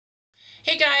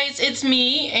Hey guys, it's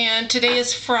me, and today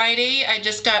is Friday. I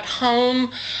just got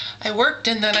home. I worked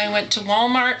and then I went to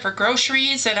Walmart for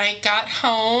groceries, and I got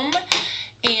home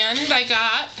and I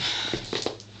got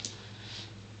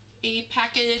a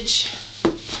package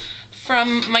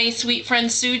from my sweet friend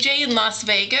Sujey in Las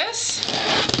Vegas.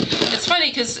 It's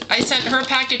funny because I sent her a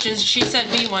package and she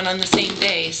sent me one on the same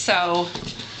day. So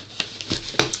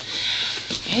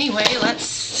anyway, let's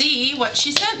see what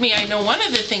she sent me. I know one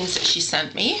of the things that she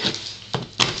sent me.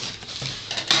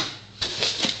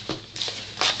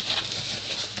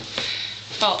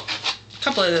 Well, a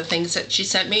couple of the things that she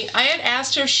sent me. I had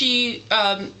asked her if she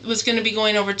was going to be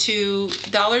going over to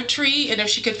Dollar Tree and if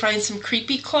she could find some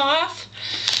creepy cloth.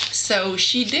 So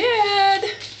she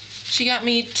did. She got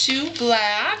me 2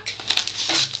 black.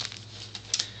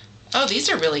 Oh, these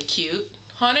are really cute.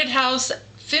 Haunted House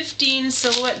 15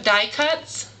 silhouette die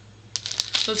cuts.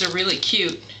 Those are really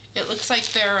cute. It looks like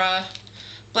they're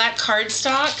black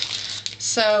cardstock.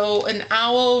 So an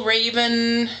owl,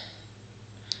 raven,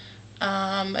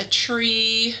 a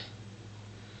tree.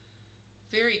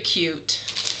 Very cute.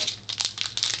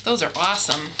 Those are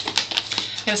awesome.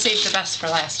 I'm gonna save the best for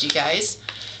last, you guys.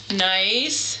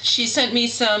 Nice. She sent me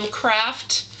some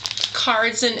craft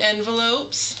cards and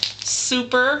envelopes.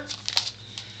 Super.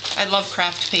 I love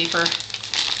craft paper.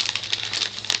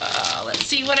 Let's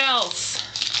see what else.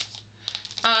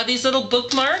 These little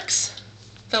bookmarks,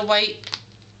 the white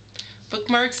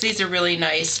bookmarks, these are really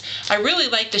nice. I really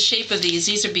like the shape of these.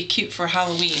 These would be cute for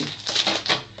Halloween.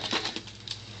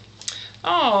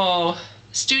 Oh,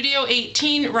 Studio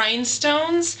 18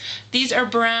 rhinestones. These are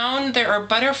brown. There are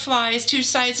butterflies, 2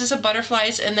 sizes of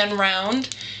butterflies, and then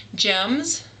round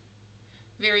gems.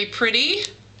 Very pretty.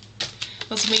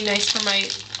 Those will be nice for my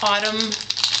autumn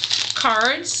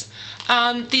cards.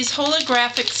 These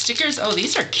holographic stickers. Oh,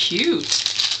 these are cute.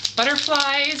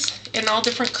 Butterflies in all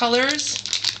different colors.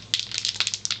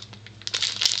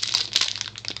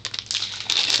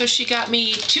 So she got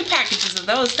me 2 packages of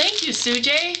those. Thank you,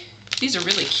 Sujey. These are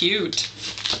really cute.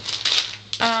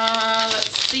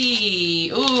 Let's see.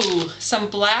 Ooh, some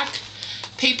black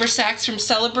paper sacks from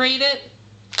Celebrate It.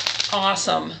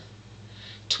 Awesome.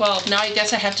 12. Now I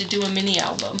guess I have to do a mini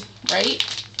album, right?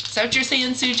 Is that what you're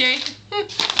saying, Sujey?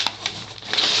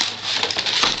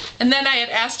 And then I had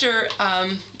asked her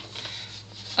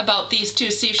about these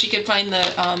two, see if she could find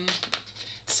the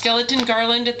skeleton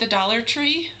garland at the Dollar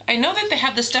Tree. I know that they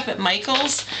have this stuff at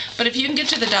Michael's, but if you can get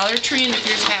to the Dollar Tree and if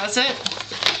yours has it,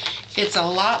 it's a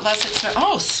lot less expensive.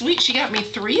 Oh, sweet, she got me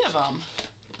 3 of them.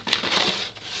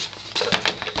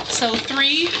 So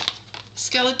 3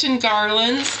 skeleton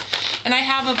garlands, and I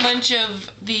have a bunch of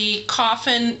the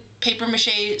coffin paper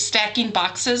mache stacking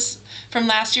boxes from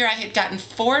last year. I had gotten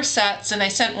 4 sets, and I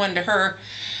sent one to her.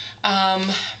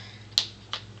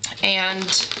 And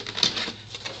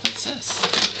what's this?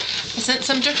 I sent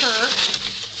some to her.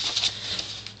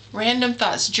 Random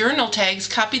thoughts. Journal tags.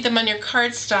 Copy them on your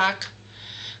cardstock.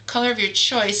 Color of your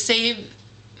choice. Save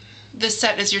this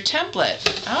set as your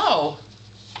template. Oh.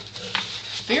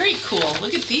 Very cool.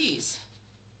 Look at these.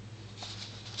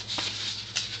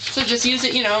 So just use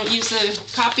it, you know, use the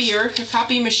copier, the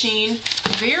copy machine.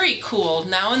 Very cool.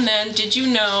 Now and then, did you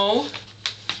know?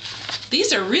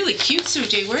 These are really cute,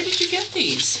 Sujey. Where did you get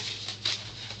these?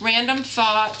 Random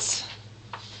thoughts.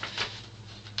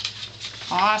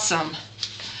 Awesome.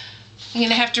 I'm going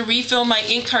to have to refill my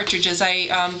ink cartridges. I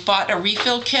bought a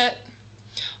refill kit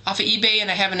off of eBay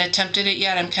and I haven't attempted it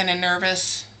yet. I'm kind of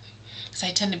nervous because I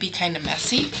tend to be kind of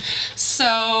messy.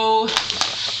 So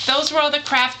those were all the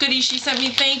craft goodies she sent me.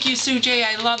 Thank you, Sujey.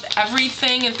 I love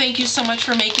everything, and thank you so much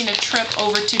for making a trip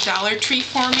over to Dollar Tree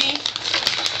for me.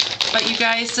 But you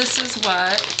guys, this is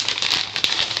what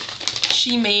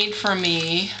she made for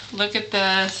me. Look at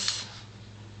this.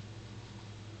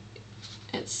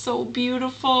 It's so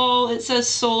beautiful. It says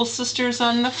Soul Sisters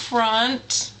on the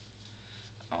front.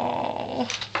 Oh.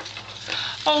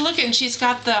 Oh, look, and she's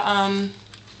got the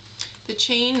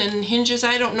chain and hinges.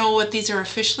 I don't know what these are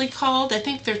officially called. I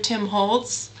think they're Tim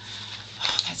Holtz.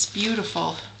 Oh, that's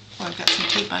beautiful. Oh, I've got some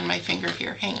tape on my finger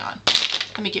here. Hang on.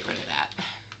 Let me get rid of that.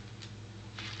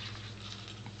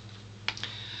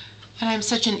 And I'm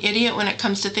such an idiot when it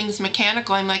comes to things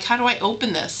mechanical. I'm like, how do I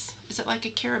open this? Is it like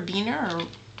a carabiner or...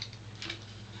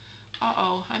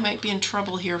 Uh-oh, I might be in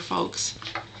trouble here, folks.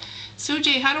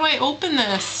 Sujey, how do I open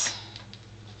this?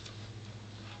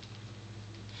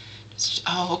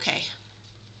 Oh, okay.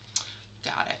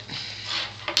 Got it.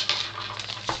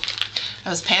 I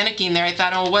was panicking there. I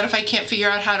thought, oh, what if I can't figure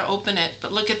out how to open it?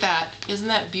 But look at that. Isn't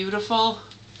that beautiful?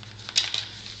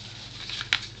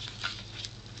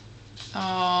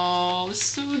 Oh,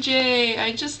 Sujey,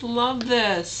 I just love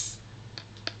this.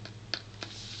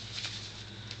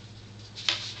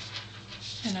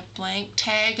 And a blank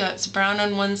tag. It's brown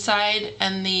on one side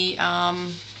and the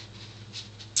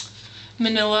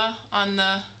manila on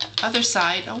the other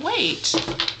side. Oh, wait.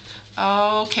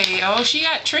 Okay. Oh, she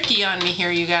got tricky on me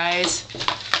here, you guys.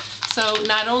 So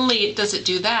not only does it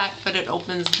do that, but it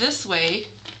opens this way.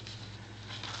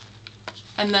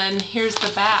 And then here's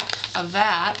the back of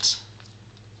that.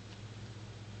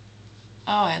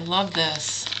 Oh, I love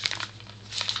this.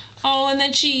 Oh, and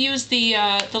then she used the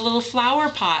little flower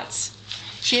pots.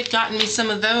 She had gotten me some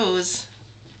of those,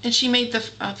 and she made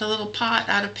the little pot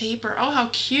out of paper. Oh, how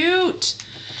cute!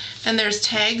 And there's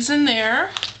tags in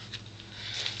there.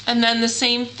 And then the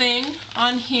same thing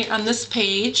on here on this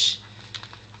page.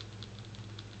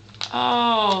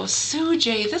 Oh,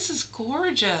 Sujey, this is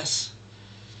gorgeous.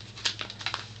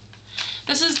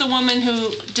 This is the woman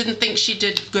who didn't think she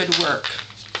did good work.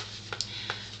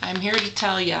 I'm here to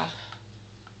tell ya.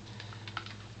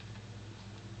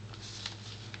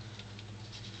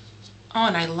 Oh,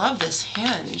 and I love this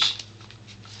hinge.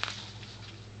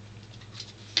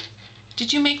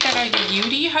 Did you make that out of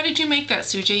beauty? How did you make that,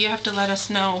 Sujey? You have to let us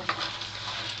know.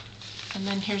 And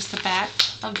then here's the back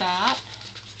of that.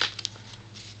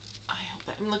 I hope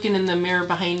I'm looking in the mirror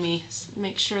behind me.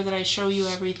 Make sure that I show you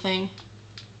everything.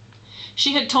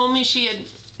 She had told me she had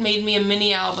made me a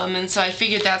mini album, and so I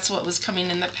figured that's what was coming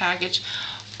in the package.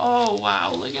 Oh,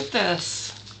 wow, look at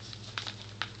this.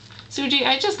 Sujey,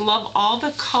 I just love all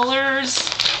the colors.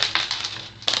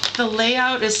 The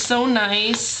layout is so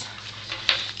nice.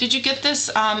 Did you get this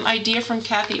idea from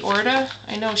Kathy Orta?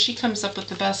 I know she comes up with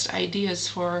the best ideas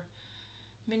for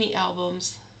mini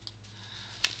albums.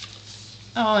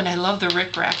 Oh, and I love the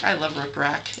Rick Rack. I love Rick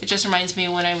Rack. It just reminds me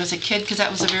of when I was a kid, because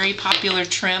that was a very popular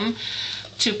trim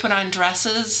to put on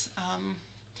dresses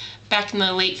back in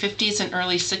the late 50s and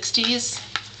early 60s.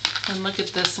 And look at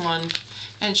this one.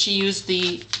 And she used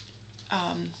the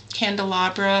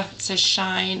candelabra, it says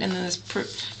shine, and then this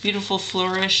beautiful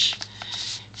flourish,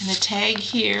 and a tag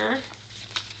here.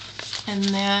 And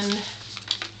then,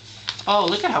 oh,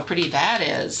 look at how pretty that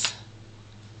is.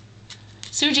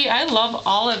 Sujey, I love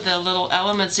all of the little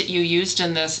elements that you used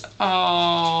in this.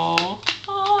 Oh,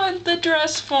 and the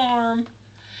dress form.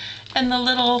 And the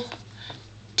little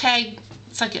tag,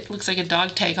 it looks like a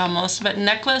dog tag almost, but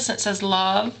necklace, it says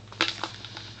love.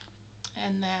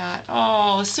 And that.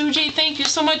 Oh, Sujey, thank you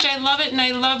so much. I love it, and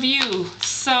I love you.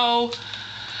 So,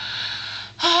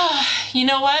 you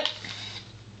know what?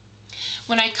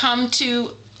 When I come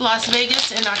to Las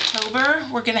Vegas in October,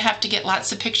 we're going to have to get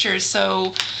lots of pictures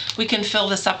so we can fill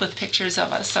this up with pictures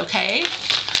of us, okay?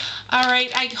 All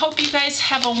right, I hope you guys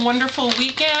have a wonderful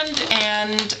weekend,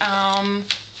 and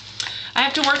I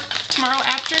have to work tomorrow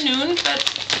afternoon,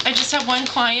 but I just have one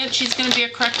client. She's going to be a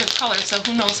corrective color, so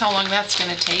who knows how long that's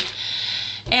going to take.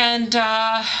 And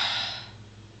yeah,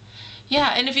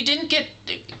 and if you didn't get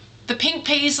the Pink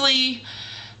Paisley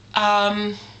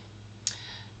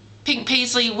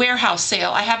warehouse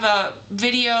sale, I have a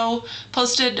video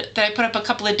posted that I put up a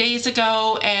couple of days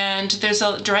ago, and there's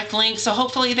a direct link, so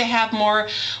hopefully they have more.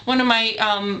 One of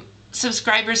my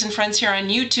subscribers and friends here on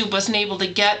YouTube wasn't able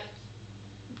to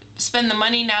spend the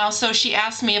money now, so she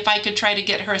asked me if I could try to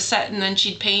get her a set and then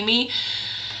she'd pay me.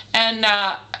 And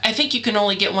I think you can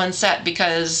only get one set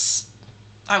because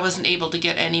I wasn't able to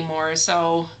get any more.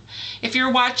 So if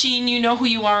you're watching, you know who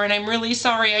you are, and I'm really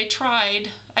sorry. I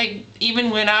tried. I even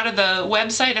went out of the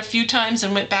website a few times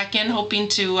and went back in hoping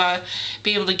to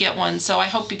be able to get one. So I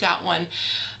hope you got one.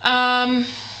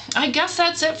 I guess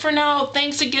that's it for now.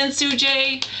 Thanks again,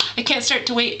 Sujey. I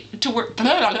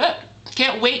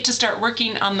can't wait to start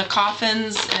working on the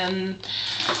coffins and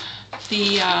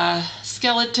the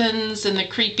skeletons and the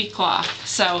creepy cloth.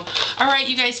 So, all right,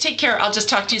 you guys, take care. I'll just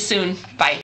talk to you soon. Bye.